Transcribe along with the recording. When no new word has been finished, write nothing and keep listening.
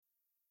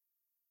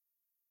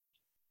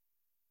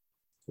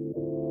Good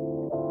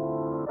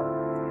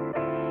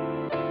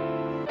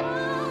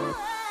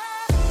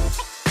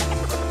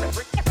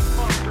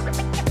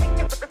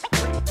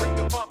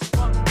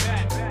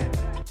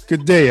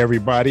day,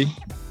 everybody.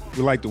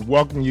 We'd like to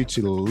welcome you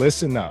to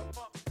Listen Up.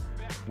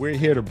 We're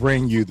here to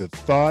bring you the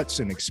thoughts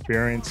and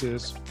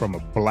experiences from a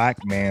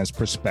Black man's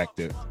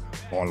perspective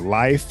on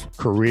life,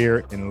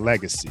 career, and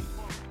legacy.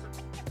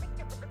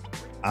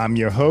 I'm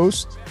your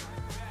host,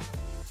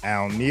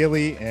 Al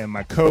Neely, and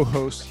my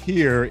co-host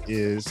here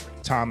is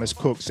Thomas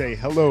Cook. Say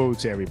hello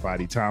to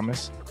everybody,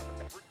 Thomas.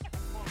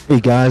 Hey,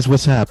 guys,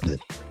 what's happening?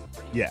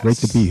 Yes. Great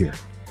to be here.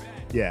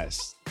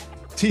 Yes.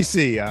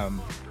 TC,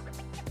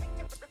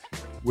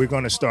 we're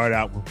going to start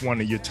out with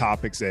one of your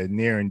topics that are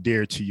near and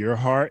dear to your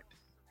heart.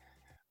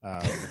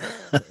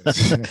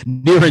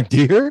 Near and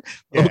dear?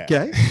 Yeah.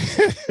 Okay.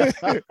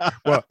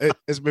 Well,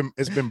 it's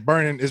been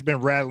burning. It's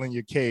been rattling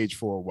your cage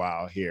for a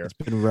while here. It's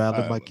been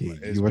rattling my cage.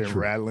 It's been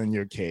rattling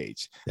your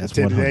cage. That's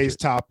Today's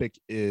topic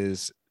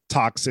is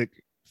toxic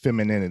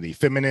femininity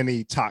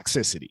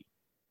toxicity.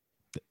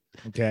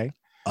 Okay.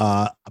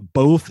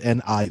 Both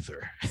and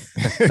either.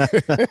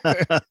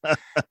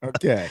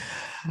 Okay.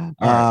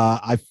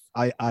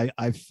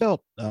 I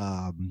felt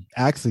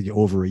actually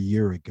over a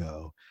year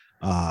ago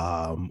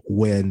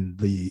when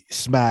the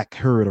smack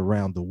heard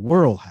around the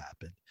world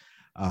happened.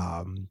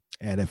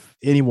 And if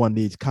anyone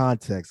needs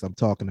context, I'm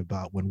talking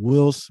about when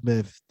Will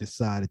Smith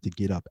decided to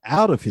get up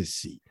out of his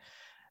seat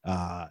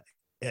on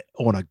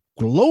a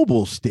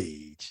global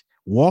stage,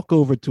 walk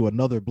over to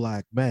another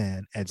Black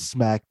man and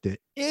smack the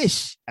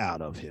ish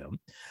out of him.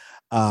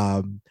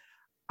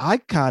 I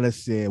kind of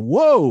said,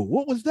 whoa,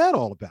 what was that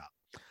all about?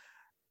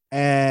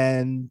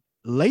 And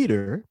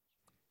later,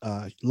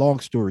 long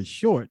story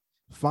short,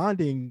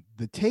 finding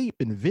the tape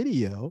and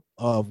video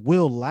of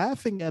Will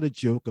laughing at a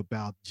joke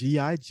about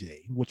G.I.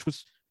 Jane, which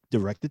was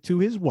directed to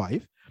his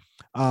wife,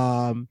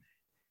 Jada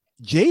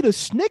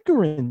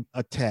snickering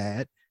a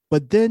tad,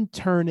 but then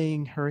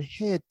turning her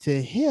head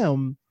to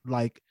him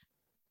like,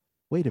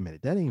 wait a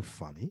minute, that ain't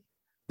funny.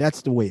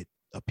 That's the way it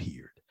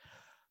appeared.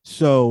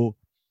 So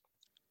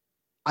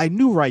I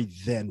knew right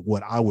then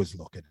what I was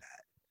looking at.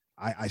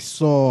 I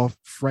saw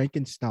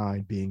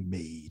Frankenstein being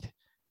made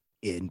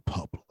in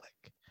public,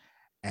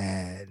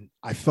 and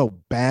I felt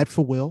bad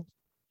for Will.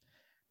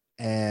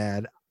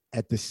 And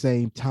at the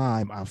same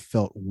time, I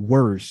felt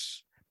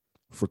worse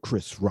for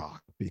Chris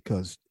Rock,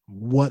 because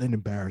what an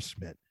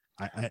embarrassment.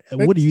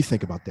 What do you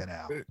think about that,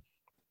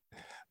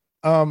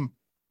 Al?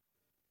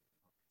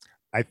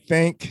 I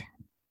think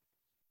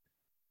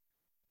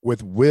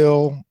with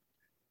Will,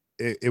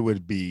 it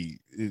would be,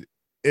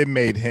 it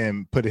made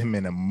him, put him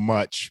in a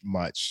much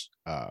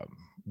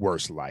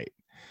worse light.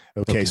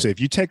 Okay, so if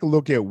you take a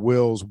look at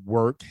Will's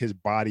work, his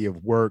body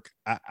of work,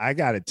 I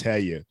got to tell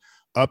you,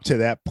 up to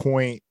that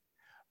point,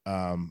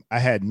 I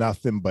had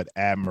nothing but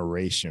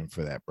admiration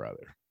for that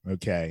brother.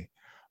 Okay,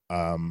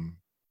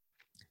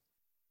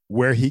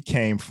 where he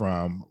came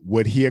from,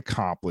 what he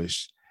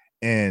accomplished,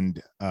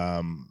 and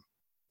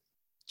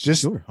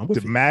just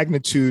the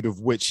magnitude of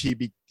which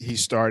he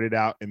started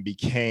out and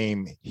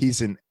became.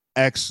 He's an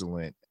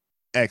excellent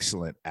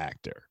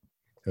actor.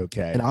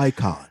 Okay, an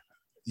icon.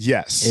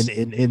 Yes,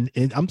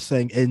 and I'm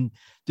saying, and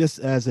just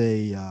as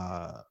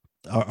a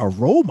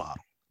role model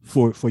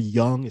for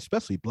young,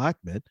 especially Black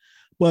men,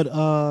 but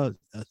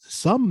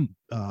some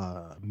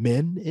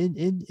men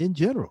in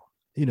general.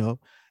 You know,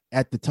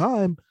 at the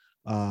time,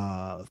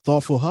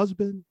 thoughtful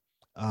husband,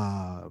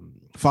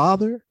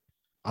 father,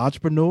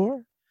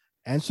 entrepreneur,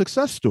 and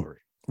success story.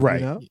 Right.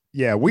 You know?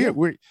 Yeah,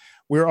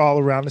 we're all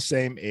around the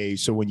same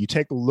age. So when you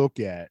take a look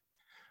at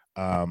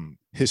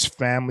his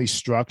family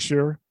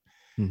structure,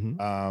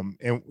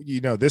 and you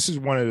know, this is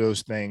one of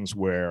those things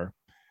where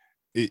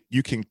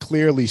you can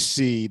clearly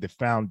see the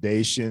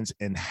foundations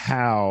and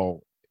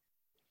how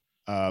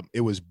it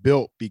was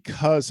built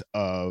because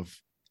of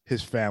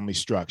his family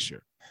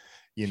structure.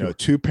 You know,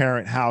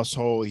 2-parent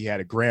household. He had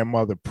a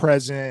grandmother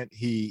present.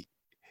 He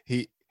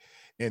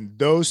and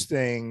those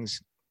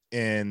things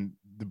in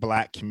the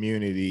Black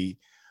community,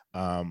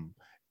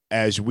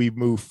 as we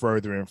move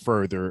further and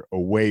further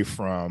away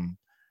from,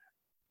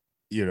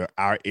 you know,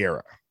 our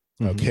era.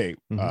 Okay,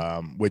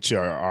 which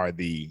are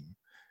the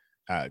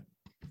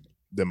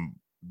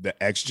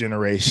X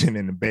generation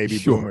and the baby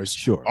boomers.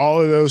 Sure,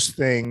 all of those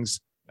things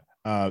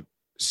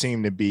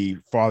seem to be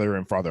farther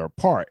and farther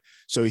apart.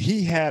 So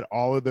he had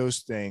all of those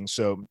things.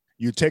 So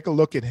you take a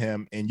look at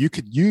him, and you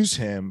could use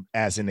him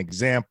as an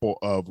example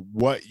of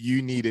what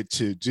you needed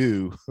to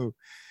do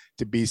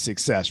to be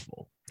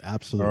successful.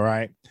 Absolutely. All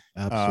right.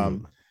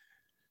 Absolutely.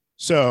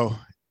 So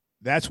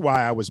that's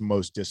why I was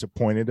most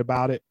disappointed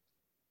about it.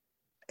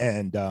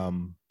 And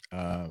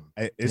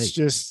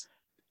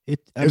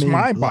it's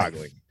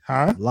mind-boggling,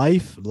 huh?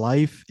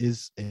 Life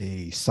is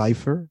a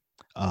cipher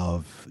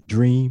of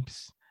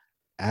dreams,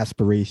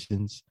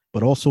 aspirations,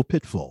 but also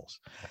pitfalls.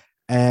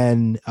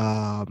 And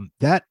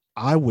that,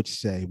 I would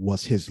say,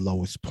 was his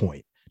lowest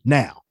point.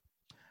 Now,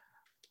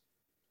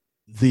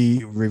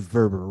 the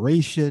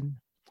reverberation,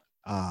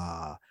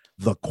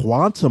 the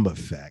quantum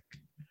effect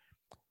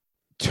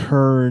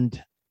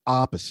turned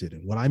opposite.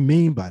 And what I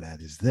mean by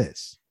that is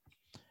this: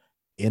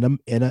 in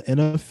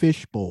a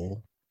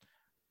fishbowl,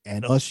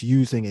 and us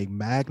using a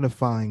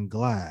magnifying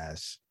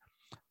glass,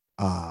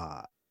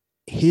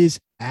 his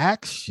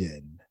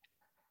action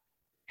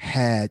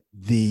had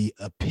the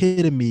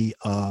epitome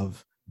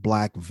of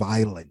Black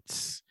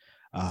violence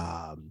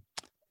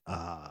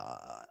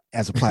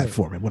as a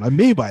platform. And what I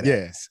mean by that,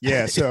 yes,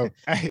 yeah. So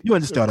you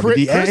understand, Chris,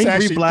 the Chris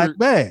angry Black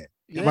man.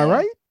 yeah, Am I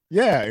right?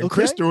 Yeah, and Okay.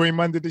 Chris threw him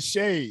under the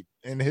shade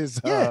in his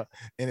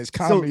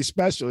comedy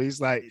special. He's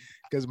like,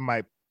 because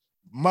my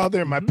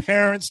mother and my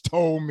parents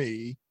told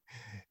me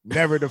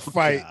never to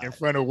fight in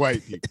front of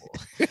white people.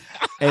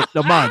 And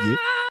now, mind you,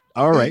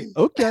 all right,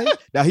 okay.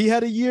 Now he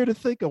had a year to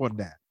think on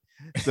that,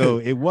 so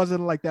it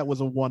wasn't like that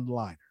was a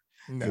one-liner.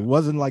 No. It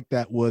wasn't like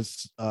that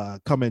was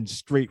coming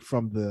straight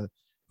from the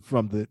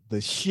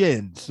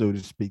shin, so to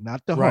speak,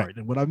 not the heart.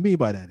 And what I mean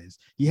by that is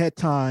he had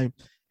time,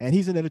 and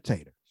he's an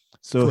entertainer.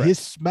 So his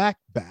smack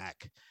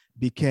back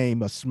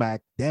became a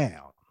smack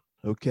down.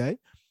 Okay.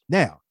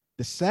 Now,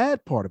 the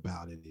sad part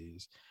about it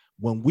is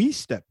when we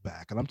step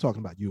back, and I'm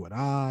talking about you and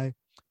I,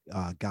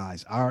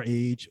 guys our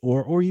age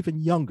or even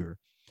younger,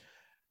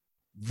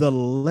 the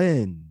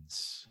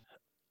lens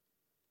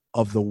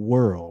of the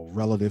world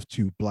relative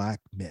to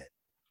Black men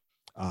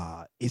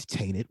is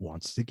tainted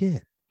once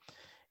again.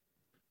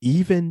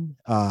 Even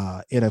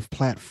in a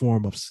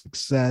platform of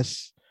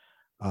success,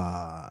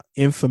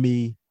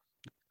 infamy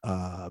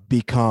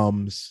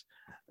becomes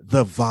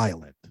the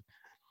violent,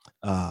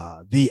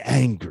 the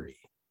angry.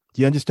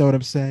 Do you understand what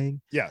I'm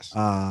saying? Yes.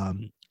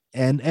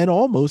 And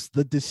almost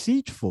the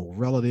deceitful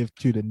relative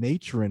to the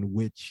nature in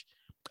which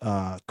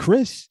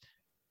Chris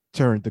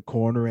turned the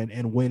corner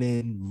and went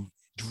in,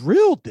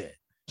 drilled it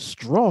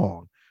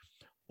strong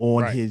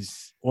on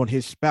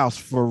his spouse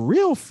for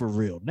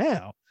real.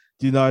 Now,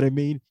 do you know what I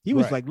mean? He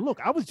was like, look,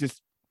 I was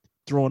just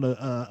throwing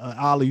a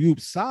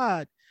alley-oop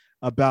side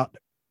about,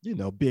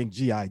 being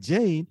G.I.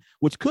 Jane,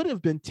 which could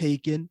have been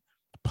taken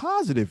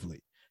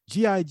positively.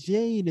 G.I.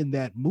 Jane in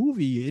that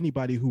movie,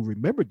 anybody who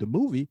remembered the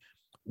movie,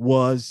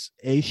 was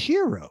a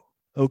hero,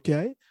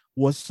 okay?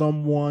 Was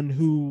someone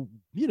who,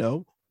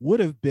 would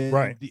have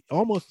been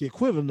almost the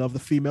equivalent of the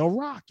female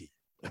Rocky,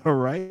 all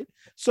right?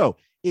 So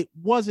it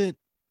wasn't,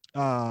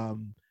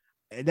 and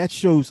that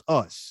shows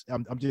us,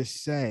 I'm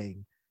just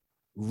saying,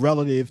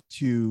 relative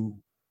to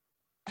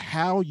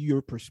how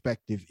your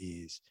perspective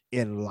is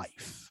in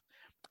life.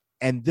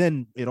 And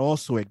then it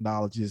also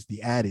acknowledges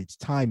the adage,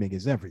 timing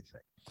is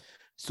everything.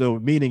 So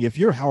meaning if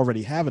you're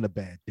already having a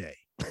bad day,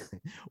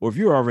 or if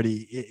you're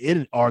already in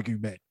an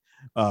argument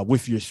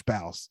with your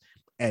spouse,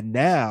 and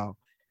now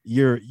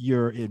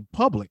you're in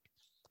public,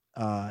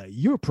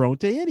 you're prone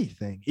to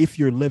anything if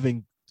you're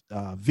living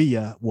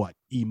via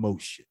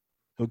emotion.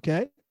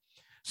 Okay.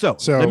 So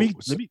let me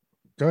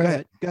go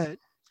ahead. I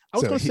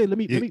was going to say, let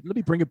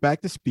me bring it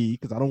back to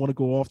speed, because I don't want to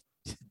go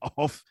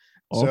off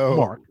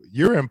mark.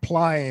 You're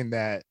implying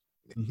that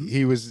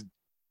he was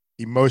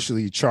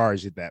emotionally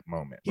charged at that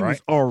moment, right?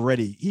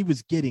 He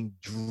was getting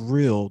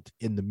drilled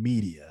in the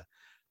media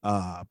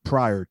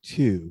prior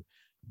to,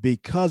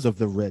 because of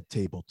the red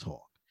table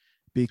talk,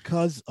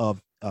 because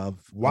of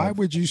why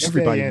would you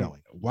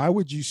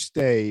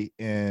stay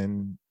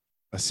in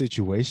a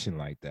situation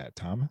like that,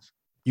 Thomas?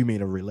 You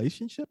mean a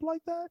relationship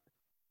like that?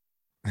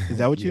 Is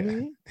that what you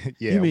mean?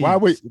 Yeah.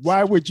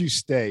 Why would you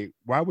stay?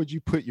 Why would you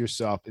put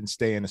yourself and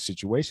stay in a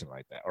situation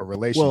like that, or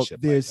relationship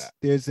like that?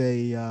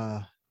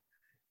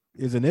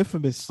 There's an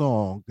infamous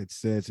song that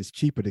says it's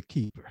cheaper to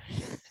keep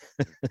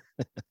her.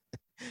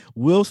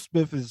 Will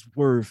Smith's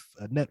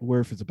net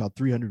worth is about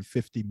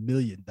 $350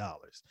 million.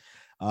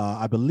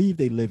 I believe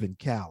they live in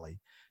Cali.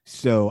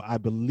 So I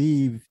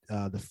believe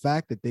the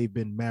fact that they've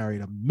been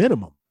married a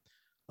minimum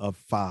of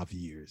 5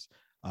 years,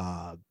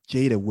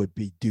 Jada would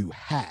be due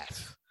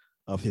half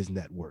of his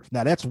net worth.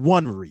 Now, that's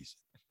one reason.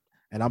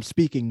 And I'm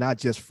speaking not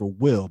just for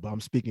Will, but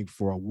I'm speaking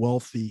for a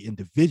wealthy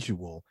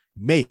individual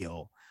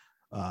male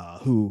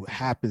who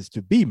happens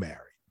to be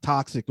married,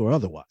 toxic or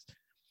otherwise.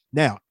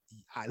 Now,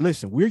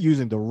 listen, we're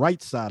using the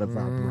right side of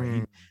our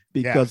brain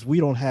because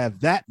we don't have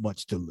that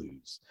much to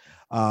lose.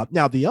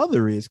 Now, the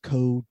other is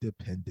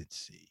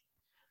codependency.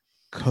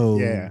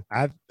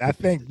 I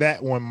think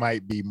that one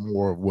might be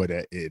more of what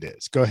it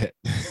is. Go ahead.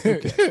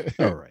 Okay.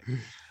 All right.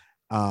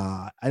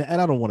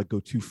 And I don't want to go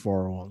too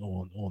far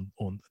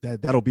on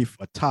that. That'll be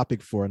a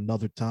topic for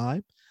another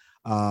time.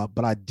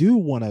 But I do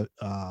want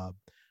to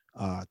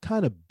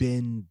kind of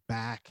bend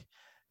back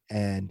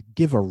and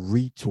give a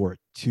retort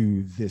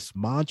to this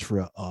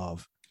mantra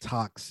of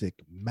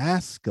toxic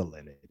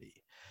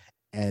masculinity.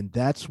 And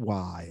that's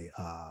why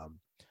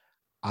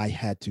I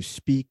had to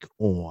speak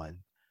on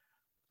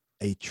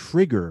a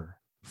trigger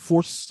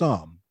for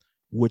some,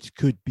 which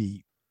could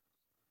be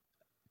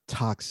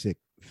toxic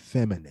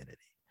femininity.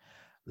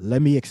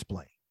 Let me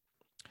explain.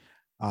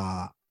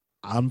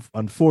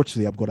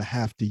 Unfortunately, I'm going to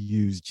have to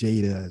use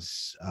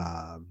Jada's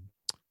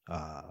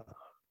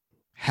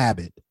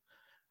habit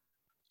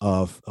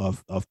of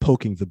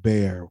poking the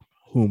bear,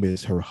 whom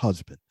is her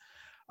husband.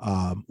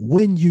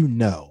 When you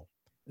know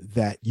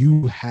that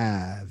you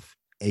have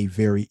a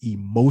very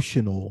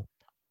emotional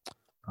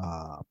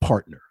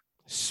partner,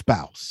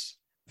 spouse,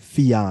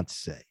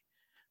 fiance,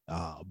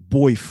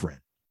 boyfriend,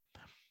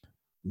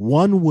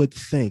 one would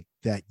think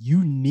that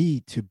you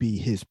need to be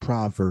his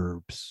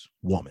Proverbs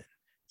woman.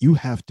 You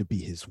have to be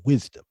his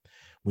wisdom.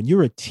 When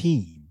you're a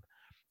team,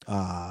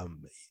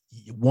 um,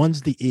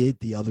 one's the id,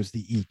 the other's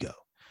the ego.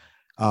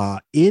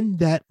 In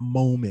that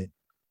moment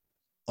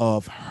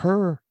of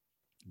her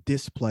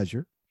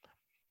displeasure,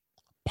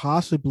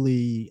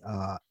 possibly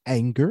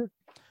anger,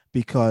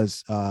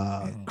 because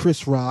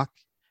Chris Rock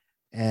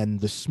and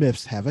the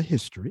Smiths have a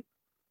history.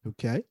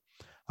 Okay.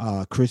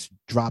 Chris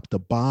dropped a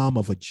bomb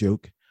of a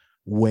joke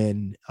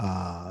when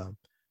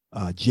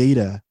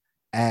Jada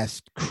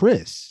asked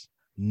Chris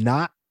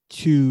not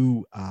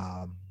to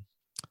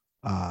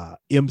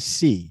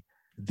MC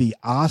the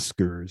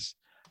Oscars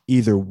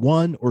either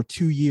 1 or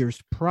 2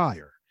 years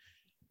prior,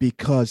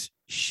 because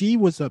she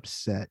was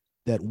upset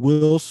that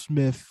Will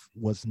Smith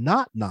was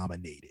not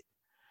nominated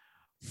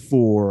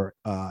for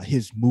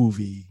his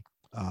movie.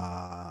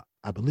 I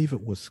believe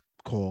it was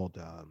called,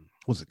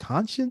 was it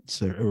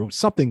Conscience or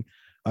something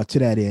to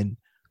that end?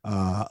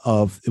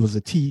 It was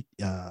a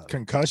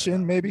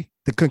concussion, maybe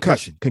the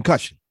concussion.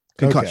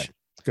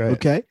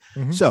 Okay.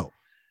 Mm-hmm. So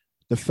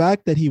the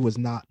fact that he was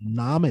not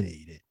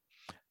nominated,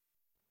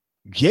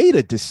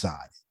 Jada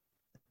decided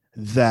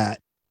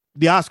that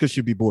the Oscars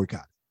should be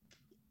boycotted.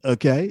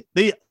 Okay.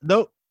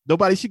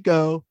 Nobody should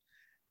go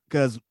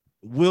because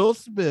Will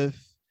Smith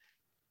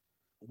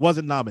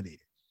wasn't nominated.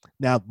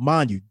 Now,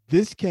 mind you,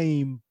 this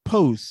came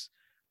post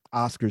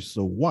Oscars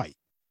So White.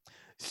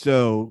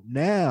 So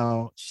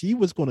now she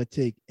was going to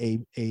take a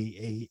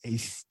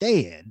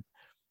stand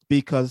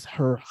because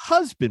her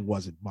husband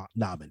wasn't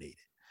nominated.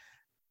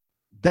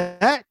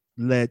 That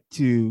led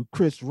to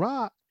Chris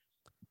Rock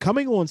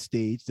coming on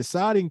stage,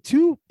 deciding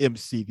to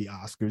MC the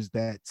Oscars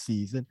that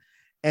season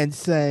and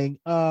saying,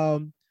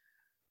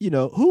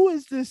 who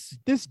is this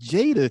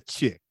Jada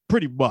chick?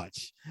 Pretty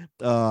much.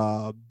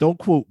 Don't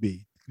quote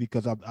me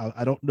because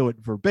I don't know it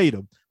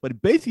verbatim, but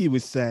it basically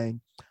was saying,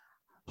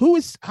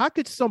 how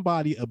could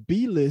somebody, a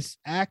B-list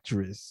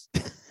actress,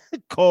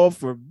 call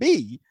for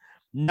me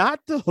not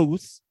to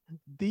host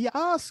the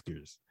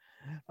Oscars?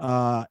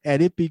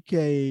 And it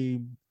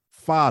became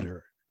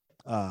fodder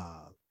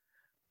of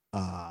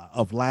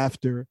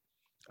laughter,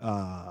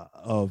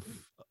 of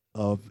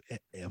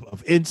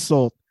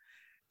insult.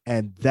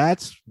 And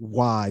that's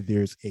why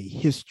there's a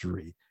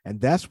history. And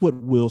that's what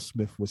Will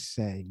Smith was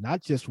saying,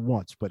 not just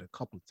once, but a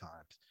couple of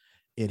times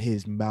in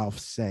his mouth,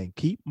 saying,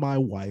 keep my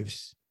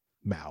wife's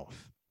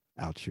mouth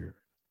out your,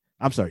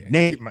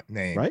 name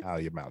right? Out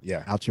of your mouth.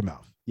 Yeah. Out your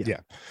mouth. Yeah.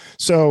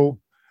 So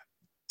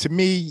to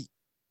me,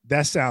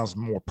 that sounds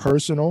more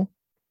personal.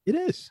 It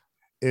is.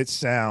 It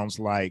sounds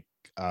like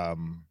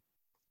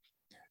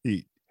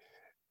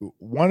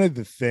one of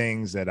the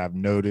things that I've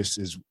noticed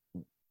is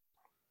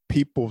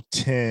people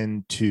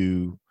tend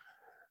to,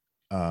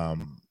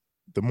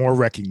 the more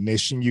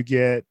recognition you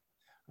get,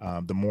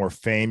 the more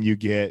fame you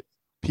get,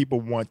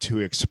 people want to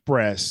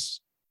express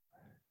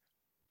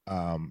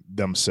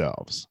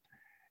themselves.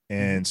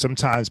 And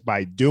sometimes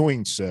by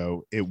doing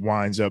so, it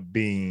winds up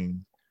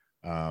being,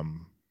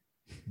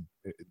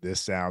 this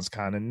sounds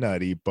kind of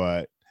nutty,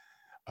 but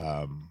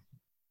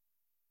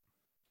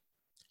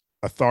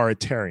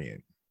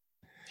authoritarian.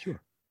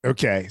 Sure.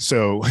 Okay.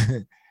 So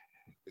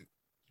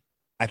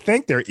I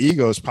think their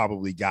egos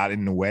probably got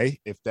in the way,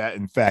 if that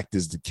in fact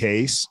is the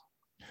case,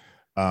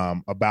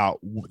 about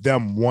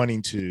them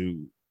wanting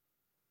to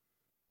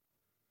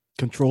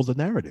control the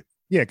narrative.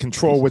 Yeah.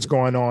 Control what's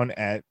going on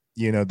at,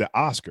 the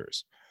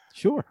Oscars.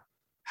 Sure.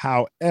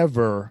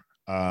 However,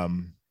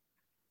 and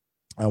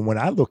when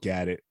I look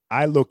at it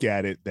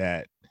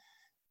that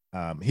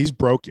he's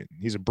broken.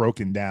 He's a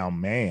broken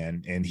down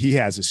man, and he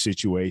has a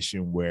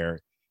situation where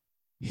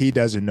he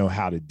doesn't know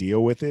how to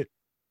deal with it,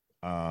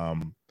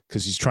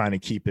 because he's trying to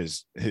keep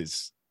his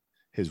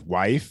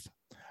wife.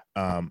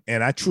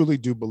 And I truly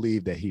do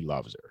believe that he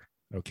loves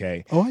her.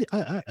 Okay. Oh,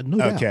 I know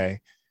that. Okay.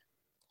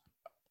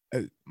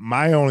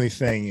 My only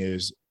thing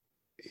is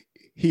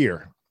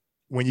here,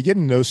 when you get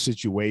in those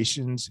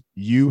situations,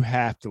 you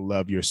have to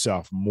love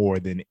yourself more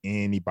than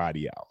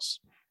anybody else,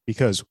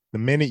 because the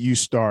minute you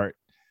start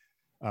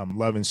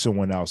loving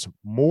someone else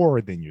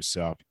more than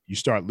yourself, you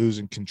start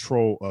losing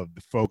control of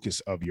the focus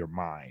of your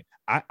mind.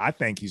 I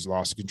think he's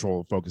lost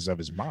control of the focus of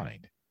his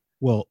mind.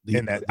 Well,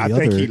 I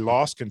think he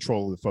lost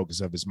control of the focus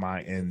of his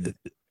mind. And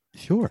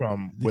sure,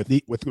 with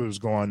what was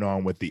going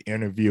on with the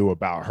interview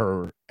about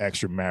her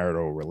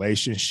extramarital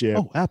relationship.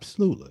 Oh,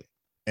 absolutely.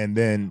 And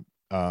then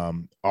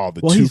all the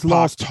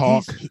Tupac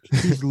talk.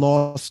 He's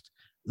lost.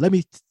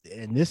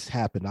 And this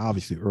happened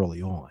obviously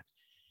early on.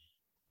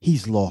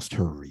 He's lost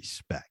her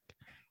respect.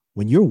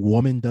 When your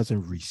woman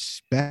doesn't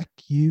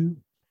respect you,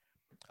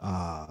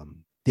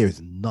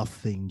 there's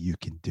nothing you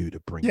can do to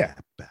bring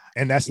that back.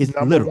 And that's the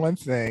number one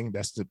thing.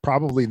 That's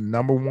probably the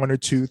number one or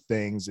two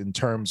things in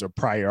terms of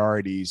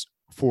priorities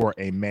for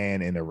a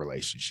man in a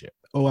relationship.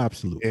 Oh,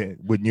 absolutely.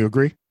 Wouldn't you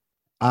agree?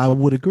 I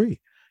would agree.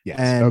 Yes.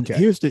 And Okay.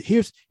 here is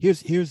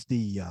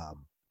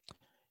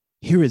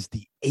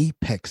the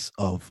apex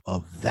of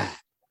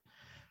that.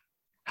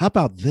 How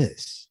about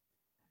this?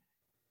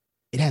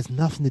 It has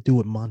nothing to do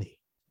with money.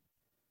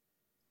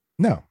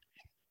 No.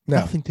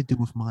 Nothing to do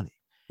with money.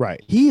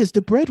 Right. He is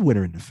the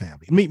breadwinner in the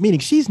family, meaning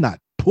she's not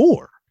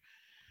poor,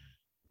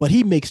 but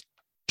he makes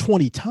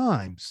 20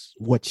 times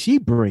what she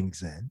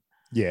brings in.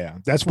 Yeah,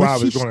 that's why I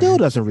was she going. Still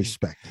doesn't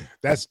respect him.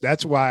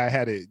 That's why I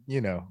had it.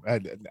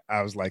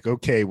 I was like,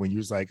 okay, when you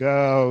was like,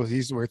 oh,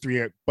 he's worth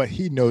 300, but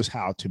he knows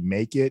how to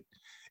make it,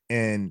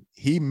 and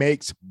he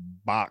makes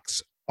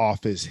box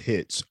office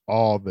hits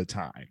all the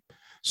time.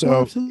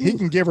 So he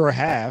can give her a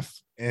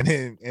half, and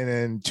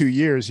in 2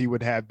 years he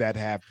would have that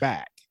half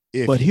back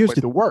if he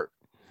went to work.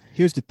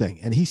 Here's the thing,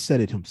 and he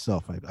said it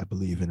himself, I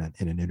believe, in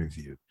an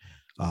interview.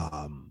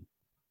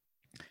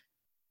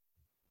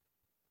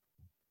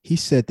 He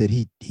said that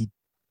he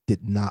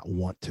did not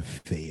want to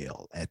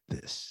fail at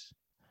this.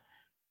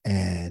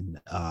 And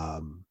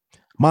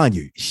mind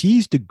you,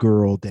 she's the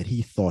girl that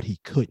he thought he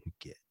couldn't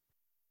get.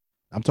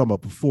 I'm talking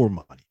about before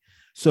money.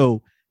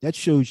 So that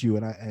shows you,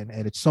 and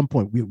at some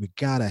point we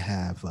gotta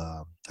have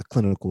a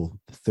clinical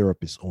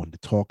therapist on to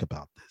talk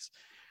about this.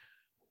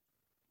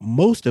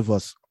 Most of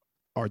us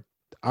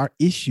our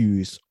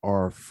issues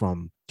are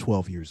from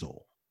 12 years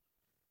old,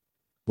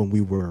 when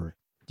we were,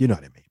 you know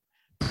what I mean,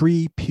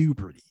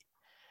 pre-puberty.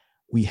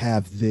 We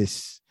have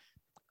this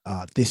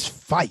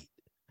fight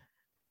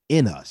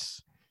in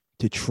us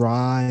to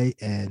try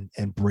and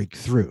break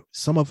through.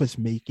 Some of us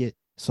make it,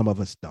 some of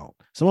us don't.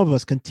 Some of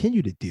us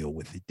continue to deal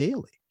with it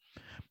daily.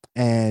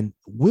 And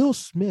Will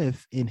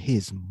Smith, in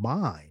his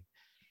mind,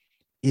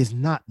 is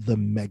not the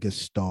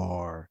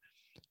megastar,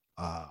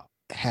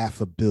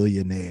 half a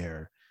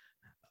billionaire,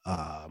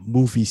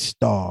 movie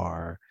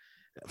star,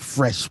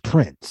 Fresh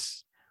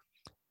Prince.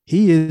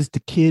 He is the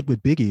kid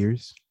with big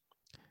ears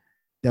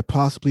that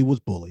possibly was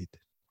bullied,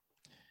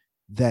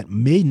 that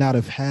may not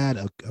have had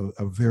a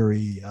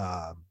very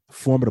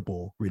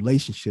formidable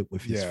relationship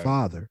with his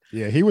father.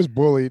 Yeah, he was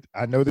bullied.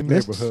 I know the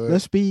neighborhood.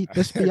 Let's be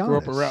honest. Grew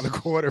up around the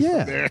corner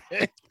from there.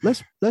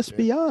 let's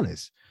be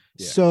honest.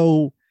 Yeah.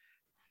 So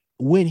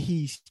when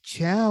he's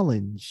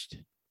challenged,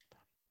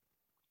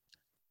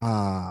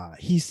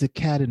 he's the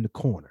cat in the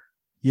corner.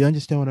 You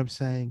understand what I'm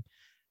saying?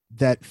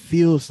 That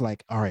feels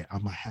like, all right,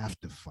 I'm gonna have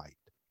to fight.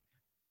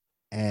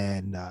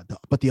 And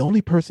but the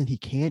only person he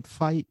can't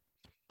fight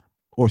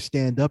or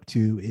stand up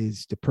to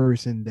is the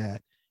person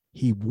that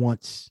he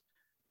wants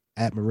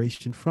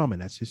admiration from,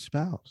 and that's his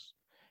spouse.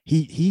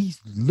 He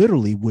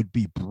literally would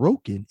be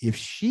broken if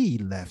she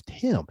left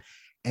him,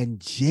 and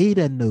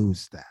Jada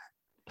knows that.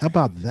 How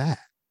about that?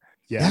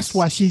 Yes. That's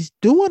why she's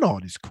doing all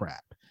this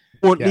crap,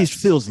 or at least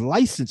feels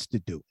licensed to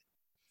do it.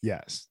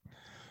 Yes.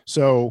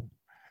 So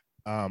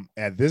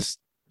at this,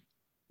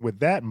 with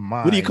that in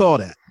mind, what do you call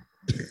that?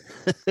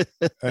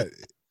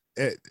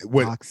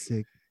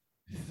 Toxic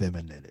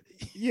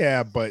femininity.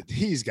 Yeah, but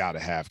he's got to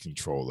have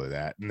control of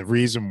that. And the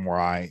reason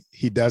why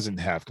he doesn't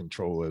have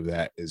control of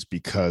that is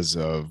because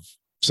of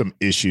some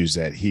issues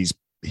that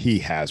he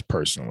has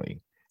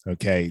personally.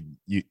 Okay.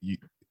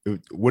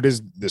 What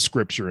is the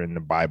scripture in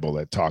the Bible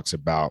that talks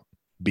about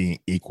being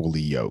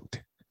equally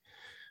yoked?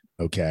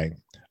 Okay.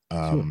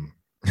 Hey.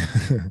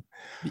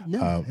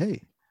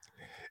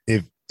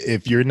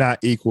 If you're not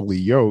equally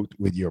yoked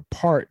with your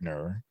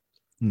partner,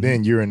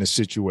 then you're in a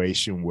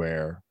situation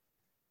where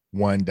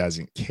one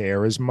doesn't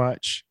care as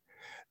much.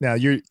 Now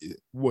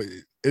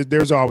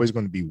there's always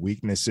going to be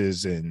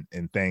weaknesses and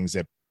things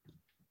that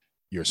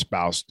your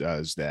spouse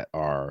does that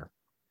are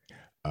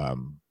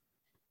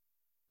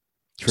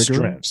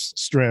strengths.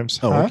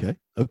 Oh, huh?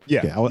 okay.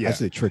 Yeah. I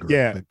said trigger.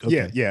 Yeah.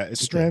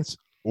 It's strengths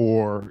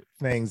or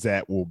things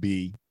that will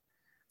be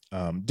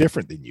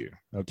different than you.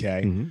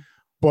 Okay. Mm-hmm.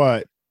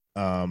 But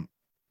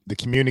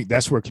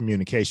that's where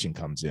communication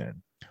comes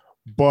in.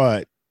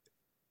 But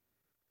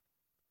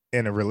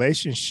in a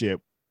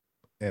relationship,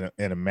 in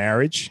a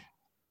marriage,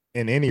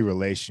 in any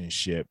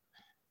relationship,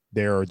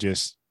 there are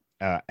just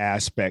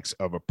aspects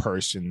of a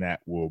person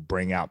that will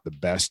bring out the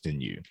best in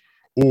you.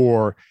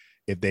 Or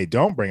if they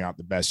don't bring out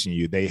the best in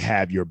you, they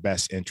have your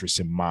best interests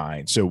in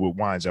mind. So what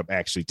winds up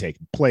actually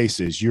taking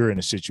place is you're in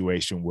a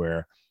situation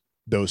where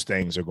those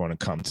things are going to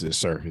come to the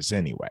surface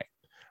anyway.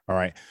 All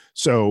right.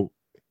 So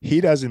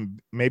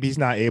maybe he's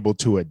not able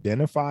to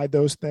identify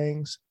those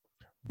things,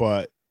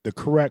 but the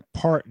correct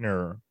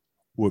partner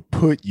would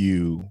put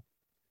you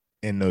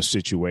in those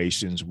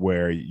situations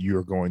where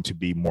you're going to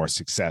be more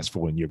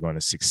successful and you're going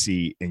to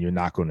succeed and you're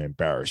not going to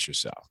embarrass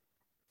yourself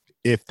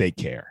if they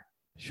care.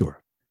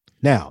 Sure.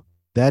 Now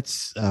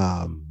that's,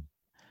 I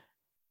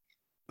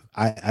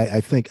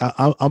think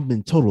I'm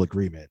in total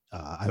agreement.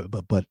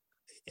 But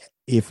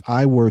if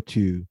I were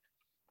to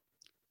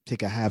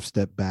take a half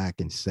step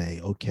back and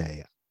say,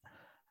 okay,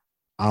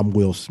 I'm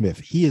Will Smith,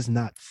 he is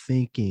not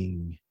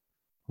thinking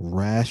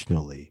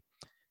rationally.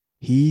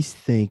 He's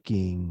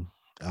thinking,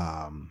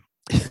 I'm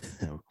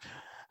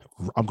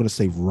going to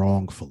say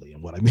wrongfully.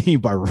 And what I mean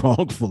by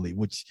wrongfully,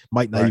 which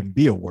might not even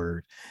be a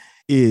word,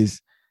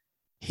 is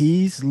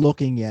He's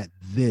looking at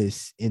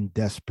this in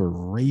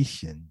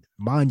desperation.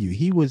 Mind you,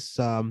 he was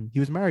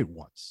married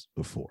once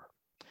before.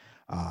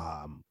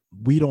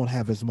 We don't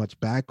have as much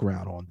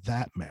background on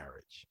that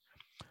marriage,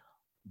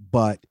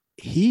 but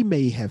he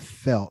may have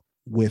felt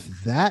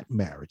with that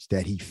marriage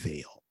that he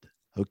failed.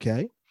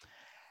 Okay.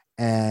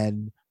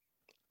 And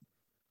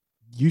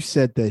you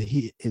said that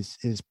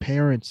his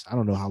parents, I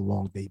don't know how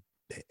long they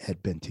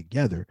had been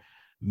together.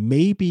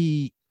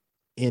 Maybe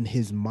in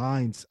his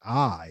mind's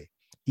eye,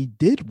 he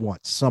did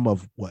want some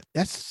of what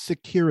that's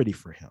security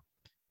for him,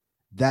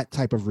 that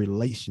type of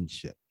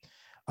relationship.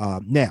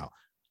 Now,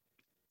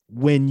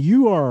 when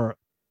you are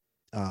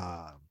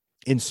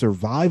in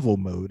survival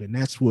mode, and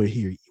that's where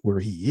he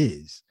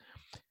is,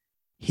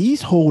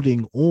 he's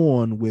holding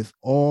on with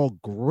all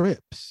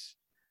grips,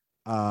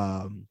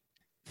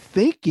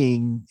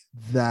 thinking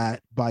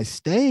that by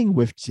staying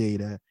with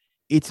Jada,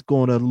 it's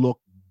going to look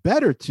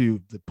better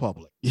to the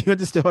public. You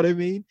understand what I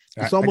mean?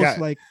 It's almost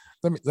like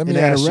let me an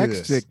ask you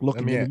this. anorexic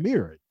looking in the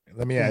mirror.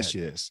 Let me ask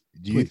you this.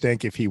 Do you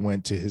think if he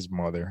went to his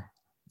mother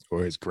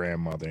or his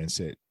grandmother and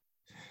said,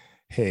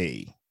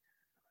 hey,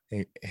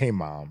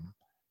 mom,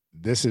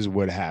 this is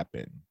what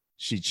happened.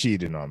 She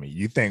cheated on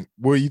me.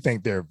 What do you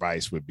think their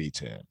advice would be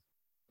to him?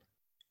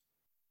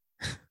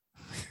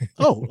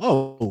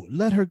 oh,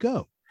 let her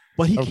go.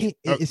 But he can't.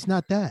 It's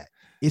not that.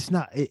 It's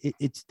not.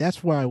 It's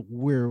that's why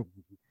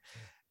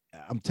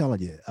I'm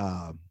telling you,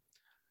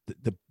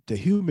 the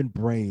human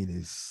brain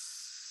is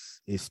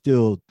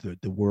still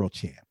the world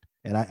champ,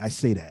 and I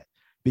say that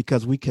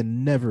because we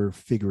can never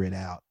figure it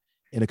out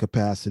in a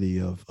capacity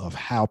of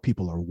how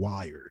people are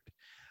wired.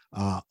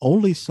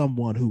 Only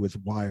someone who is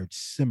wired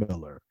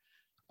similar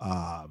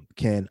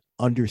can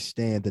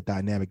understand the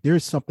dynamic.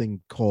 There's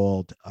something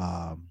called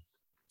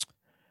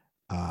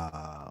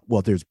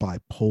there's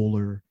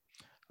bipolar,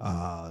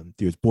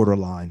 there's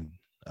borderline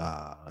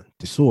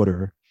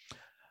disorder,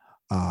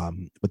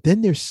 but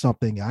then there's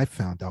something I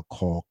found out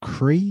called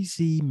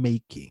crazy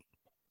making,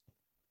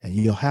 and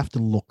you'll have to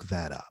look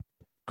that up.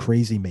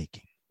 Crazy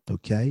making,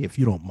 okay? If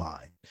you don't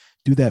mind,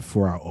 do that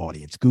for our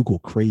audience. Google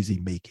crazy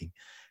making,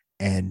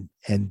 and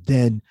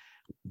then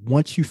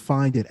once you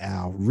find it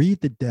out,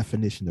 read the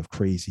definition of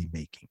crazy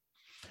making.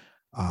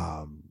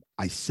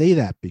 I say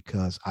that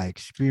because I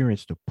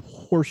experienced a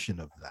portion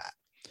of that.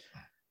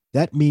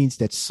 That means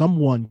that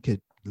someone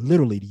could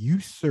literally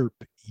usurp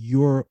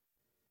your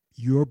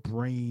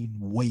brain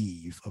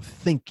wave of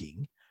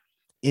thinking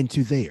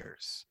into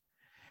theirs.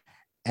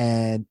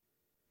 And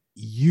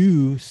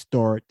you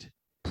start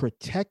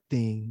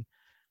protecting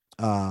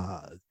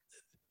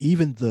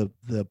even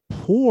the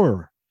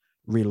poor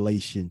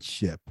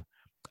relationship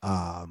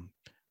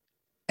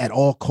at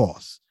all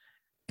costs.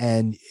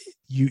 And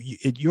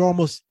you're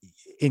almost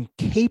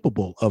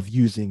incapable of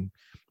using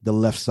the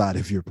left side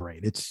of your brain.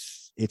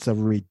 It's a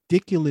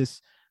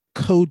ridiculous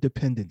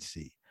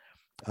codependency.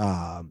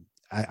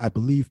 I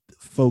believe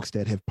folks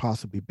that have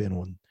possibly been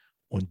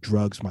on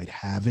drugs might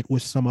have it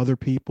with some other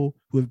people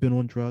who have been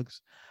on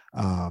drugs.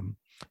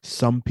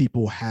 Some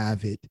people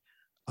have it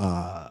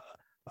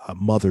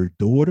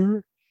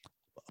mother-daughter,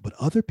 but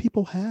other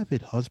people have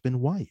it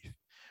husband-wife,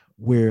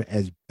 where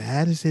as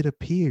bad as it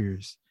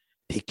appears,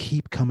 they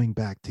keep coming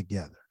back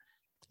together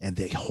and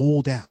they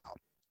hold out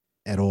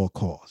at all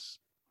costs.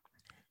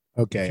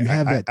 Okay. If you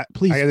have that,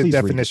 please. I got the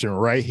definition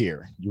right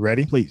here. You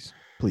ready? Please.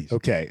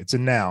 Okay. It's a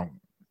noun.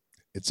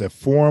 It's a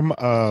form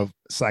of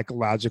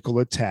psychological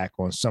attack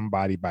on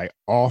somebody by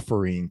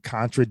offering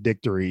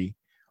contradictory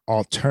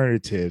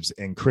alternatives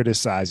and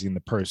criticizing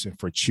the person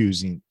for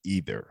choosing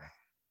either.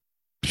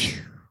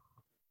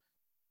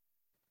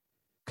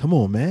 Come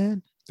on,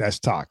 man. That's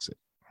toxic.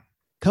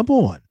 Come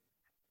on.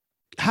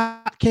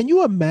 Can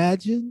you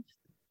imagine?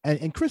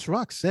 And Chris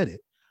Rock said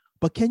it,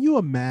 but can you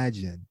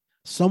imagine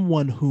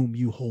someone whom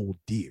you hold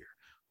dear,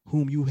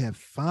 whom you have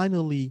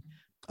finally,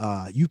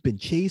 you've been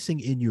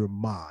chasing in your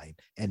mind,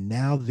 and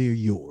now they're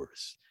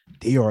yours.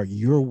 They are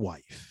your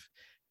wife.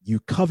 You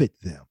covet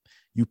them.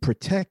 You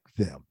protect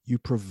them. You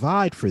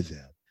provide for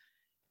them.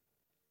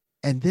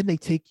 And then they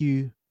take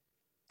you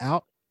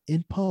out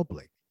in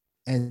public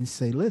and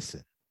say,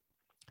 listen,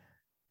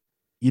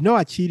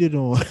 I cheated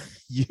on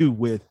you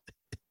with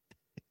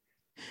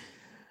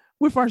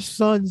our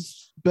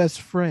son's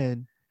best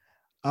friend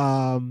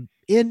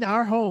in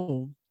our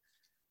home.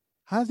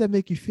 How does that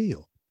make you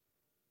feel?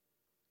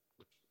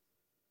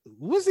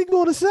 What's he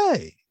going to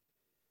say?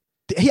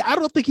 I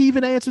don't think he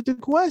even answered the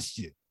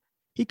question.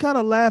 He kind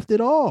of laughed it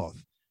off.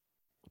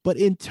 But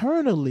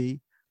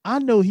internally, I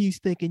know he's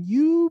thinking,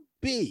 you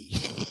be,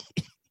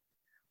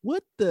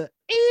 what the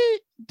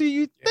do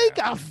you think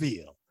I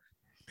feel?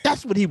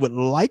 That's what he would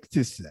like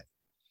to say.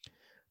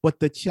 But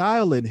the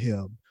child in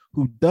him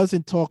who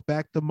doesn't talk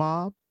back to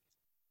mom,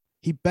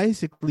 he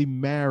basically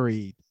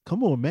married.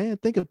 Come on, man,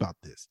 think about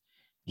this.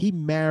 He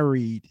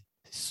married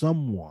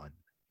someone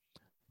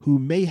who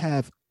may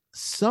have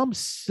some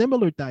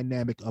similar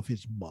dynamic of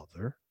his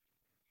mother,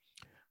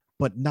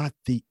 but not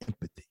the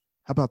empathy.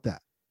 How about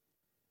that?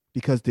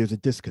 Because there's a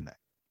disconnect.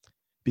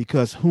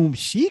 Because whom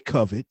she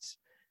covets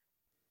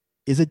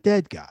is a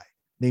dead guy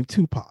named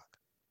Tupac.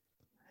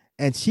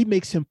 And she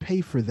makes him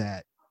pay for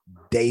that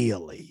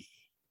daily,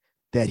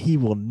 that he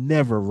will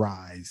never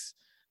rise.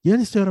 You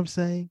understand what I'm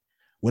saying?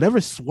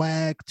 Whatever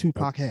swag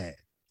Tupac had,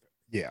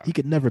 Yeah, he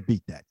could never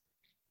beat that.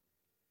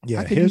 yeah.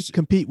 How can you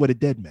compete with a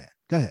dead man?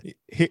 Go ahead.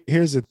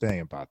 Here's the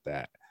thing about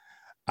that.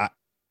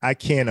 I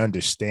can't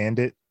understand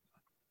it,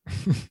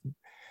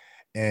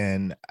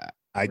 and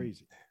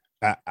Crazy.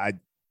 I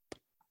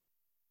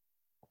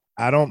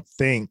don't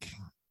think.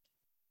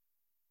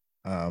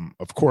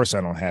 Of course,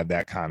 I don't have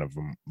that kind of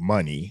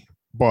money,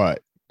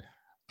 but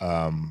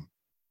I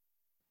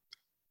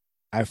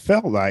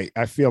feel like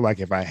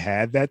if I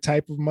had that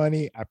type of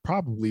money, I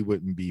probably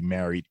wouldn't be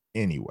married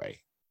anyway.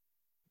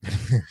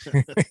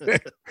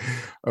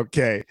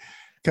 Okay,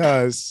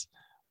 because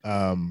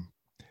I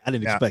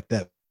didn't expect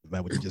that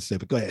about what you just said,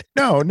 but go ahead.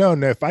 No.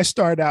 If I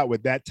started out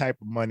with that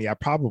type of money, I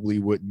probably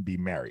wouldn't be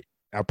married.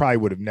 I probably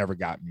would have never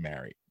gotten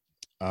married.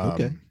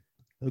 Okay.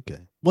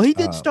 Well, he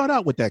didn't start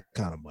out with that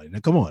kind of money. Now,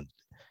 come on.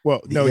 Well,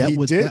 no, he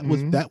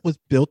didn't. That was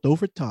built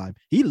over time.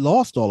 He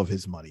lost all of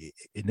his money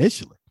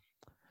initially.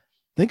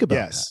 Think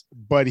about that.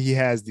 But he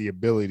has the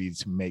ability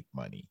to make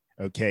money.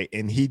 Okay,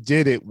 and he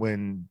did it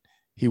when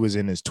he was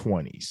in his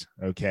 20s.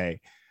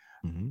 Okay,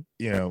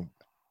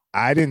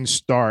 I didn't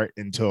start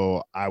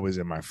until I was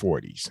in my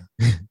 40s.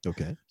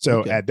 Okay.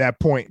 So at that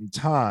point in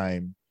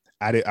time,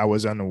 I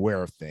was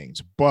unaware of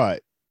things.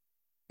 But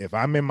if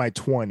I'm in my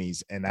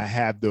 20s and I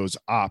have those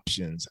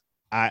options,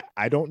 I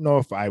don't know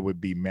if I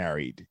would be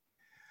married.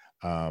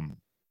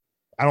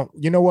 I don't,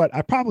 you know what?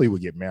 I probably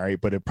would get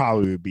married, but it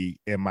probably would be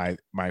in my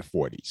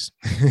 40s.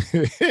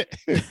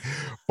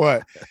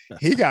 But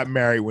he got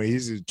married when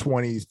he's in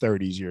 20s,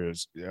 30s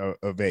years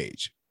of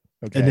age.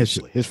 Okay.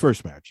 Initially, his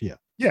first marriage. Yeah.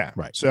 Yeah.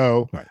 Right.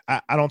 So right.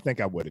 I don't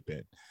think I would have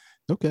been.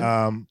 Okay.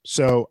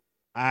 So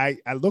I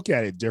look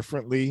at it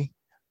differently.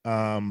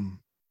 And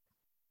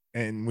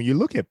when you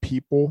look at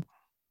people,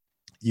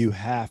 you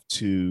have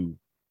to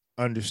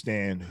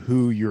understand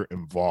who you're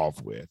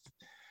involved with.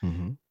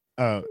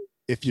 Mm-hmm.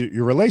 If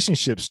your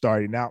relationship's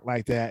starting out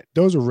like that,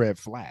 those are red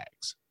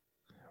flags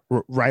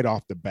right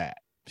off the bat.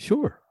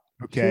 Sure.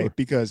 Okay. Sure.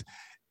 Because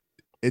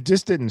it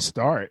just didn't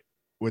start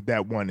with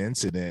that one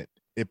incident.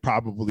 It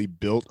probably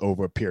built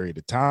over a period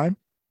of time.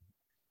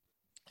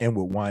 And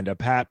what wind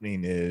up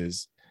happening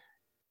is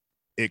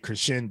it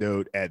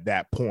crescendoed at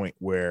that point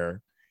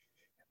where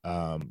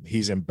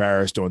he's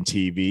embarrassed on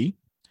TV.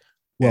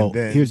 Well,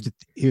 then, here's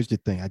the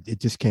thing. It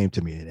just came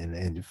to me,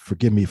 and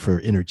forgive me for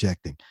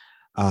interjecting.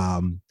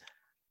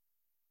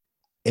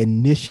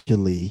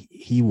 Initially,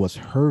 he was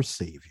her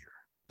savior.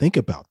 Think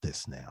about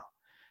this now.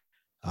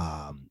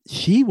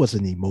 She was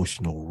an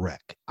emotional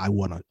wreck. I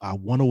want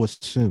to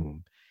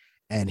assume,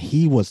 and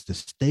he was the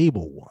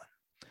stable one.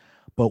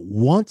 But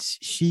once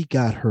she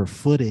got her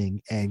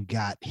footing and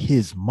got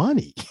his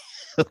money,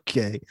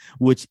 okay,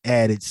 which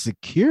added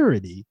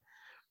security,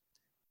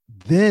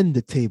 then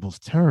the tables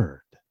turned.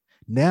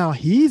 Now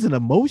he's an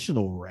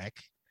emotional wreck,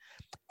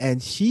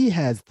 and she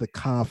has the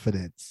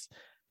confidence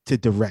to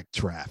direct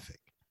traffic.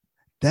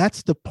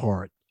 That's the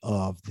part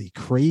of the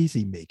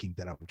crazy making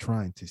that I'm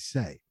trying to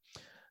say.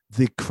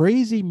 The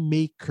crazy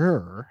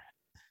maker,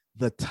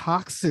 the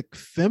toxic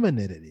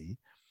femininity,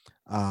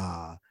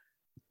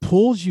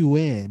 pulls you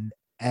in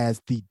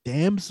as the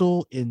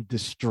damsel in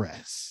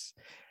distress.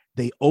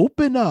 They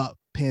open up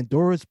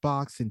Pandora's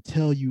box and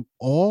tell you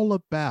all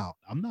about,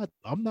 I'm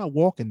not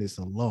walking this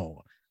alone.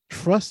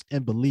 Trust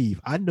and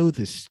believe. I know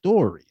this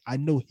story. I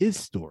know his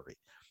story.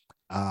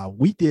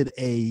 We did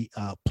a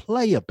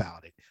play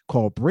about it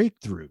called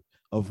Breakthrough,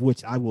 of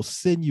which I will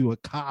send you a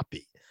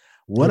copy.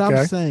 What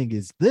I'm saying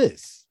is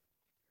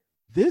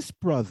this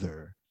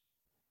brother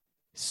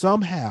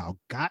somehow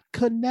got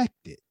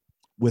connected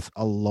with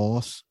a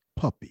lost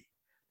puppy.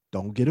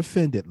 Don't get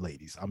offended,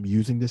 ladies. I'm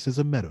using this as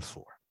a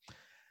metaphor.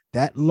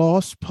 That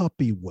lost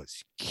puppy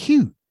was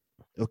cute,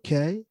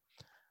 okay?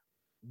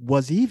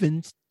 Was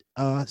even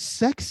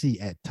sexy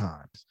at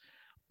times.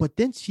 But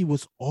then she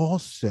was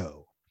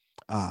also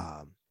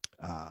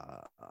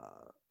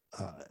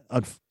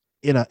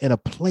in a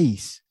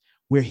place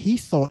where he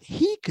thought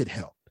he could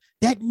help.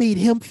 That made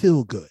him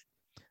feel good.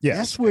 Yes,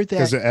 that's where that,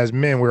 because as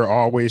men, we're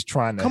always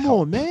trying to come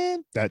help. On,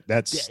 man.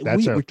 That's our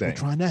thing. We're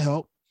trying to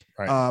help.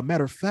 Right.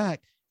 Matter of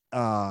fact,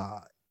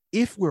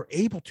 if we're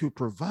able to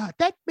provide,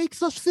 that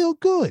makes us feel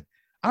good.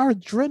 Our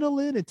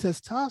adrenaline and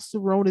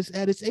testosterone is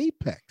at its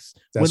apex.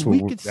 That's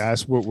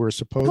what we're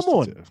supposed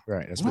to do.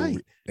 Right. That's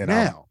right. What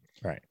now.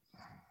 Right.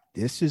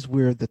 This is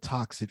where the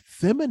toxic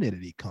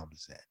femininity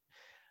comes in.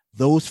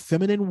 Those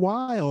feminine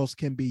wiles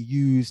can be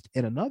used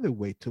in another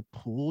way to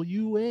pull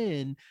you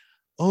in.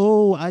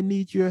 Oh, I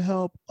need your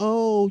help.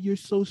 Oh, you're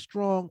so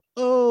strong.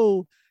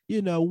 Oh,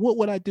 what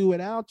would I do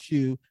without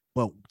you?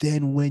 But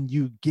then when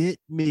you get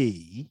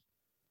me,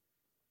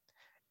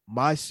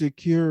 my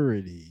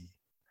security,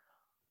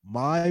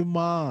 my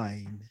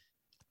mind,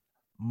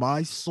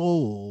 my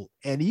soul,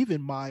 and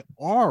even my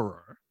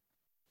aura,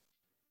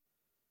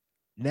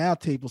 now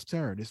tables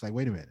turn. It's like,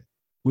 wait a minute.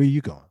 Where are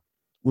you going?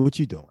 What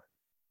you doing?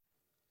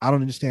 I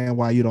don't understand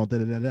why you don't da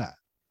da da da.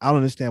 I don't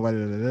understand why da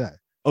da da da.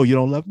 Oh, you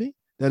don't love me?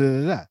 Da da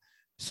da da.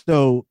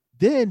 So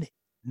then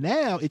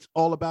now it's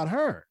all about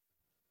her.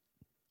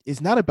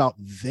 It's not about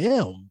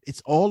them.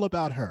 It's all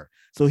about her.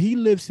 So he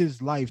lives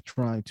his life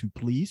trying to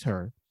please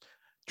her,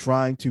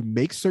 trying to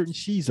make certain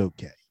she's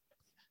okay.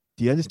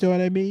 Do you understand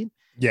what I mean?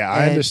 Yeah,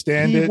 I And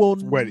understand he it. will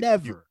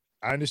never.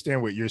 I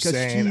understand what you're Because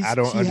saying. I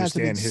don't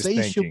understand his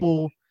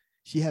thinking.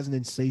 She has an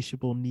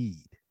insatiable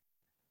need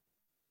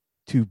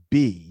to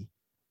be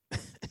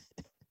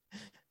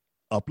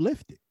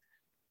uplifted.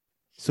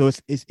 So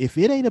it's if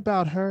it ain't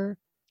about her,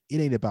 it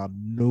ain't about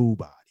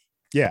nobody.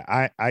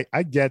 Yeah,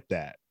 I get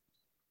that.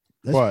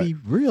 Let's be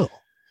real.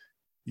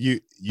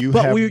 You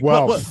have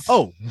wealth.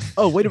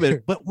 Wait a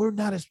minute. But we're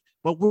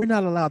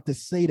not allowed to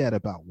say that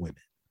about women.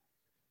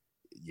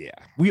 Yeah.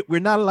 We're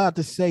not allowed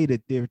to say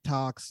that they're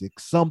toxic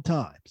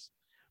sometimes.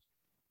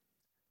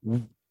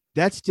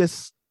 That's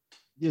just,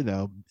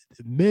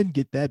 men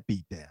get that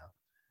beat down.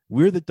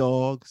 We're the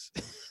dogs.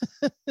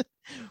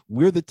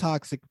 We're the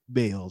toxic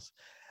males.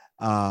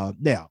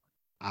 Now,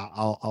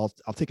 I'll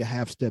take a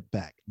half step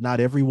back. Not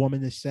every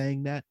woman is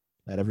saying that.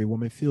 Not every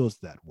woman feels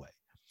that way.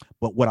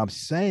 But what I'm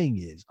saying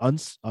is,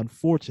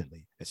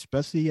 unfortunately,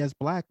 especially as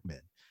Black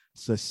men,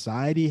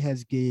 society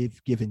has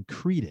given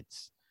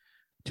credence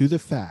to the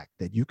fact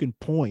that you can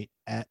point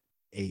at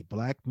a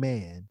Black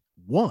man,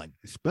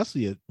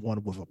 especially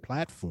one with a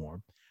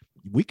platform.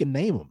 We can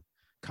name them: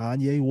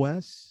 Kanye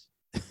West,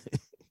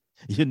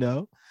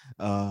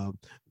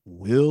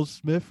 Will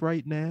Smith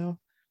right now,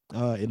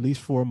 at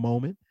least for a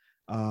moment,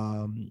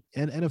 and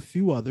a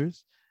few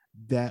others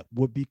that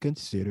would be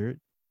considered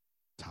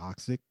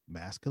toxic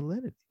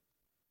masculinity.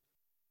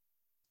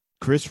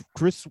 Chris,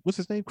 what's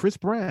his name? Chris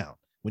Brown,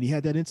 when he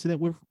had that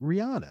incident with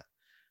Rihanna.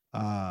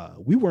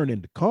 We weren't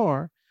in the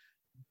car,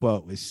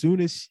 but as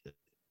soon as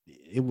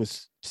it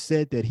was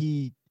said that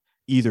he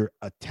either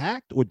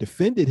attacked or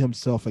defended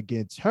himself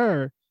against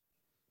her,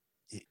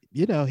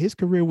 his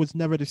career was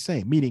never the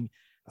same. Meaning,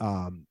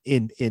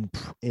 in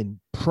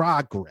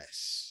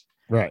progress.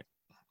 Right.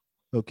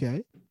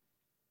 Okay.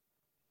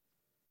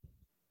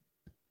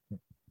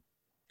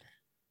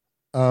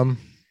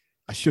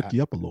 I shook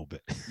you up a little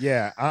bit.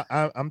 Yeah,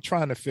 I'm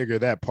trying to figure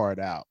that part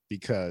out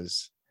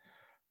because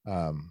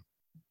I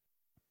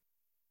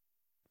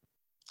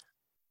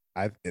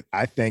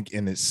think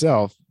in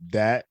itself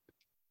that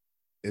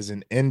is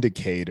an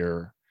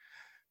indicator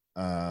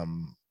of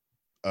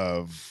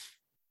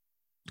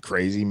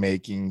crazy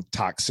making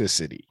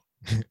toxicity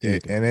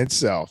in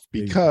itself,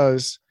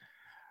 because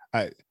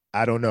I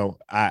don't know.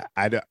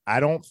 I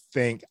don't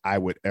think I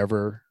would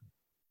ever,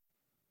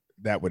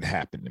 that would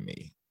happen to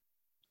me.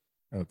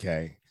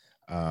 Okay.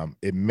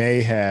 It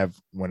may have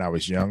when I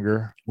was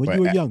younger. When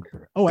you were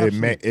younger. Oh,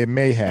 absolutely. It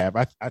may have.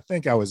 I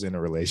think I was in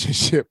a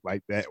relationship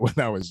like that when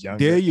I was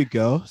younger. There you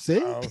go.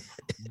 See?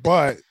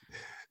 But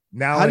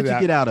now, how did you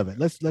get out of it?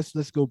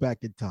 Let's go back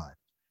in time.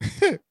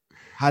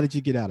 How did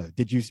you get out of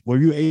it? Were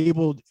you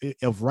able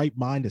of right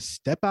mind to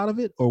step out of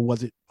it, or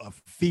was it a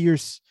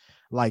fierce,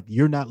 like,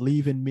 you're not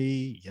leaving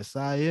me? Yes,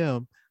 I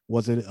am.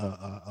 Was it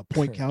a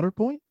point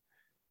counterpoint?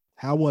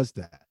 How was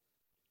that?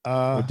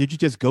 Or did you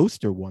just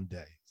ghost her one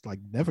day? It's like,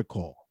 never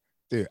call.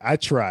 Dude, I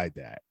tried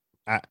that.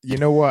 You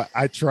know what?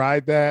 I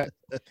tried that.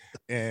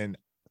 And,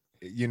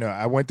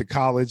 I went to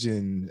college,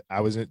 and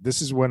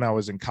this is when I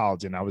was in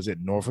college, and I was at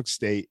Norfolk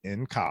State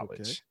in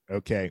college.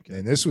 Okay.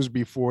 And this was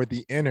before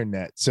the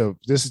internet. So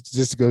this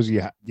gives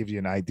you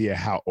an idea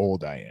how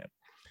old I am.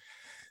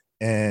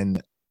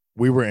 And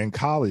we were in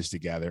college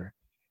together.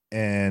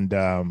 And,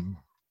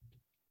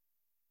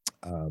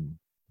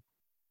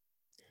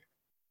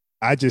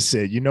 I just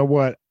said, you know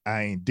what?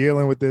 I ain't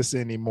dealing with this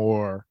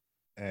anymore.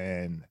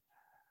 And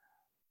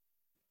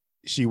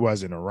she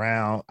wasn't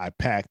around. I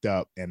packed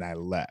up and I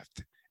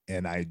left.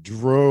 And I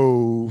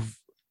drove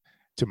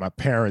to my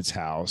parents'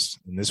 house.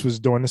 And this was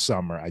during the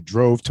summer. I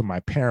drove to my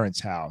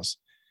parents' house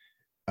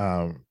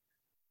and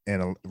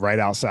right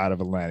outside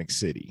of Atlantic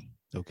City.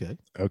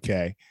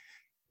 Okay.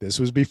 This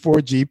was before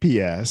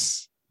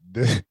GPS.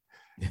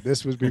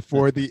 This was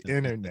before the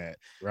internet,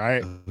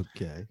 right?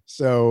 Okay.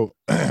 So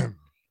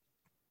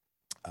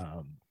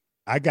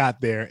I got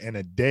there, and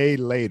a day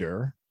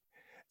later,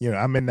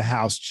 I'm in the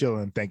house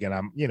chilling, thinking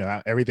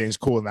everything's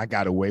cool, and I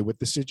got away with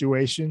the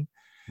situation.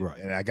 Right.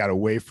 And I got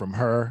away from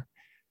her.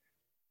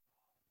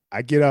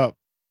 I get up.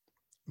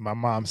 My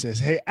mom says,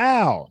 "Hey,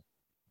 Al,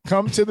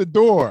 come to the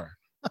door."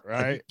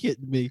 Right? Are you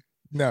kidding me?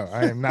 No,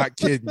 I am not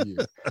kidding you.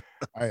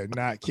 I am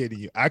not kidding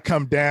you. I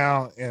come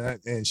down,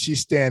 and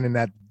she's standing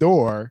at the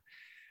door.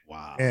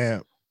 Wow.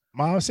 And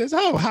Mom says,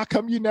 "Oh, how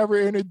come you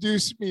never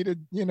introduced me to,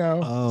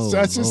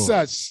 such and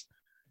such?"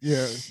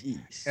 Yeah.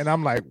 And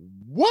I'm like,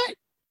 "What?"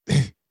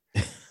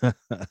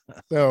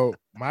 So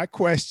my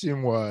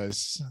question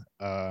was,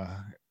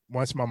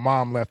 once my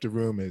mom left the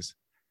room, is,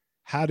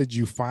 how did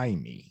you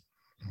find me?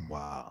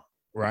 Wow.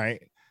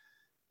 Right.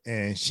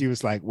 And she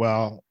was like,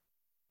 well,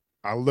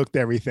 I looked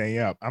everything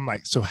up. I'm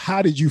like, so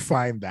how did you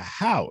find the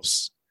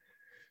house?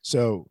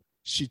 So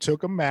she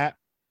took a map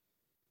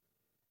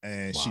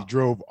and Wow. she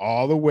drove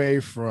all the way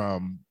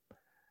from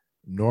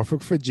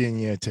Norfolk,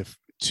 Virginia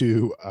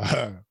to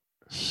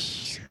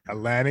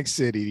Atlantic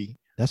City.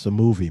 That's a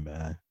movie,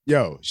 man.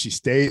 Yo, she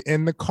stayed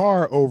in the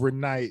car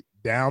overnight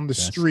down the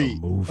That's street.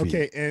 a movie.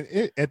 Okay,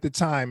 and at the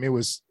time it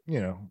was,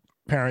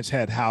 parents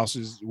had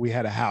houses. We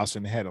had a house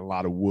and it had a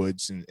lot of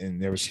woods,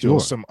 and there was still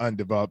some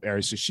undeveloped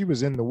areas. So she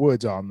was in the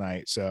woods all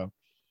night. So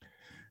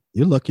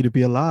you're lucky to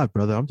be alive,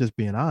 brother. I'm just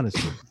being honest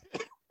with you.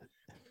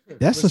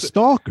 That's a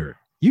stalker.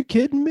 You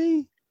kidding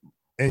me?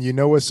 And you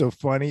know what's so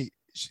funny?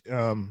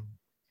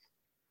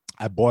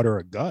 I bought her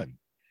a gun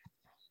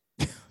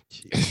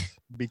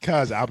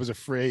because I was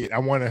afraid. I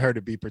wanted her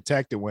to be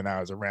protected when I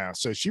was around.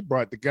 So she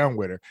brought the gun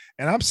with her.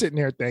 And I'm sitting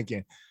there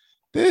thinking,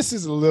 this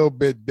is a little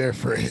bit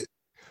different.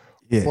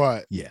 Yeah.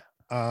 But yeah.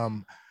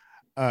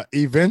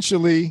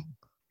 Eventually,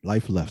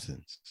 life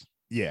lessons.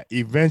 Yeah.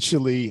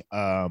 Eventually,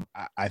 I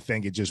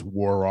think it just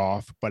wore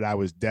off. But I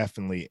was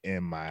definitely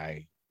in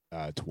my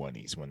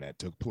 20s when that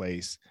took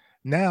place.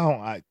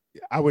 Now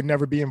I would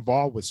never be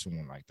involved with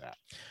someone like that.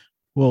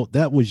 Well,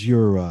 that was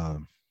your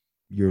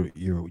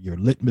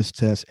litmus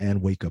test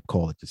and wake up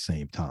call at the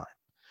same time.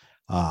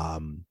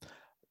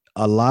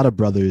 A lot of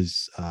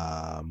brothers,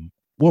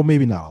 well,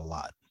 maybe not a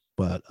lot,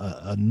 but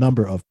a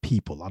number of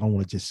people. I don't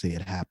want to just say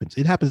it happens.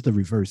 It happens the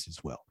reverse as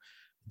well.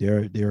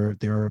 There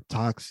are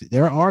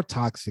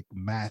toxic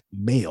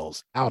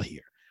males out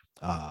here,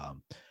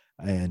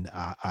 and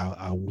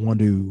I want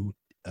to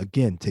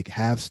again take a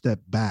half step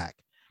back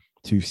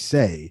to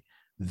say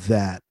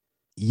that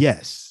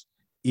yes,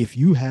 if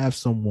you have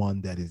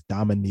someone that is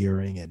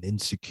domineering and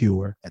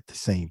insecure at the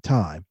same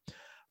time,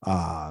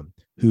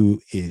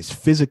 who is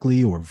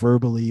physically or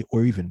verbally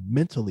or even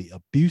mentally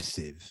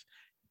abusive,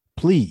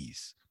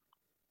 please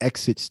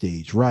exit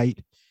stage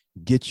right,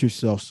 get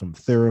yourself some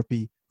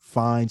therapy,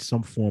 find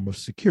some form of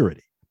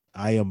security.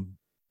 I am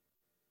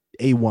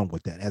A1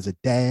 with that. As a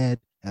dad,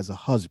 as a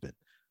husband,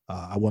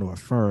 I want to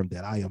affirm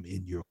that I am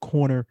in your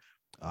corner.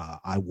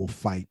 I will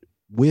fight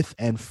with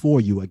and for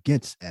you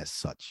against as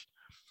such.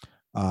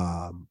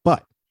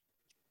 But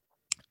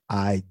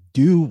I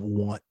do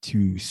want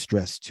to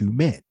stress to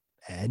men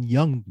and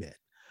young men,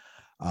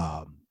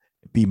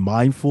 be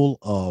mindful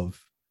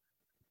of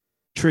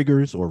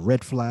triggers or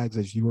red flags,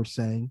 as you were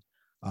saying,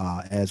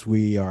 as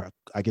we are,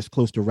 I guess,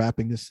 close to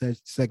wrapping this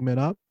segment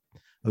up.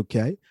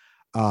 Okay.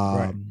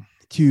 Right.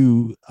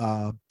 To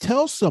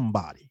tell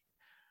somebody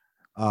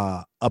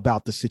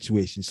about the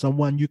situation,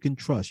 someone you can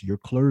trust, your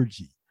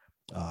clergy,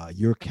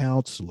 your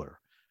counselor,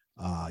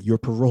 your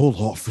parole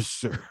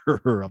officer,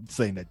 I'm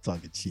saying that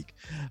tongue in cheek,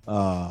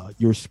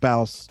 your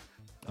spouse,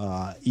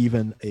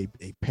 even a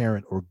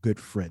parent or good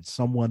friend,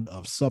 someone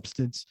of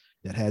substance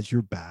that has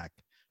your back,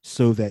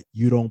 so that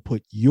you don't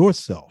put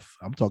yourself,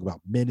 I'm talking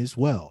about men as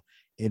well,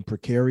 in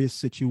precarious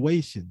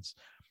situations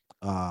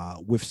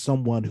with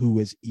someone who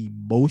is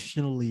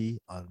emotionally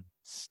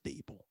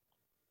unstable.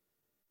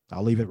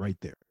 I'll leave it right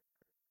there.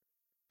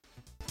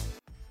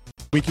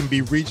 We can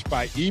be reached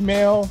by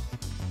email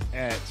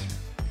at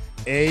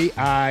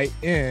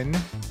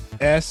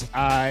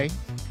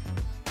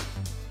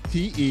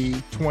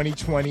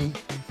ainsite2020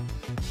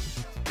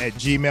 at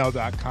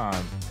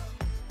gmail.com.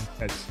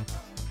 That's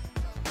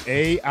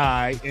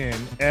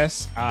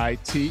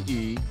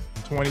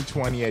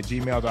ainsite2020 at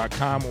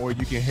gmail.com, or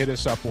you can hit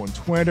us up on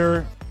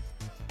Twitter.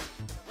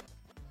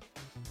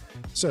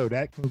 So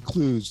that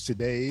concludes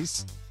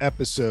today's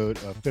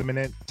episode of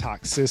Feminine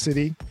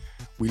Toxicity.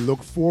 We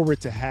look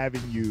forward to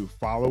having you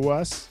follow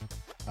us.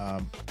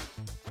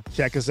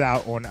 Check us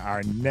out on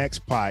our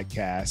next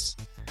podcast,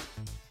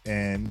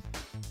 and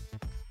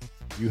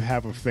you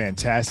have a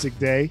fantastic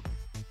day,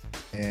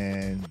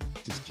 and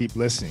just keep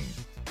listening.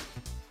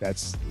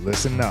 That's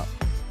Listen Up.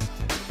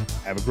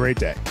 Have a great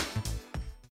day.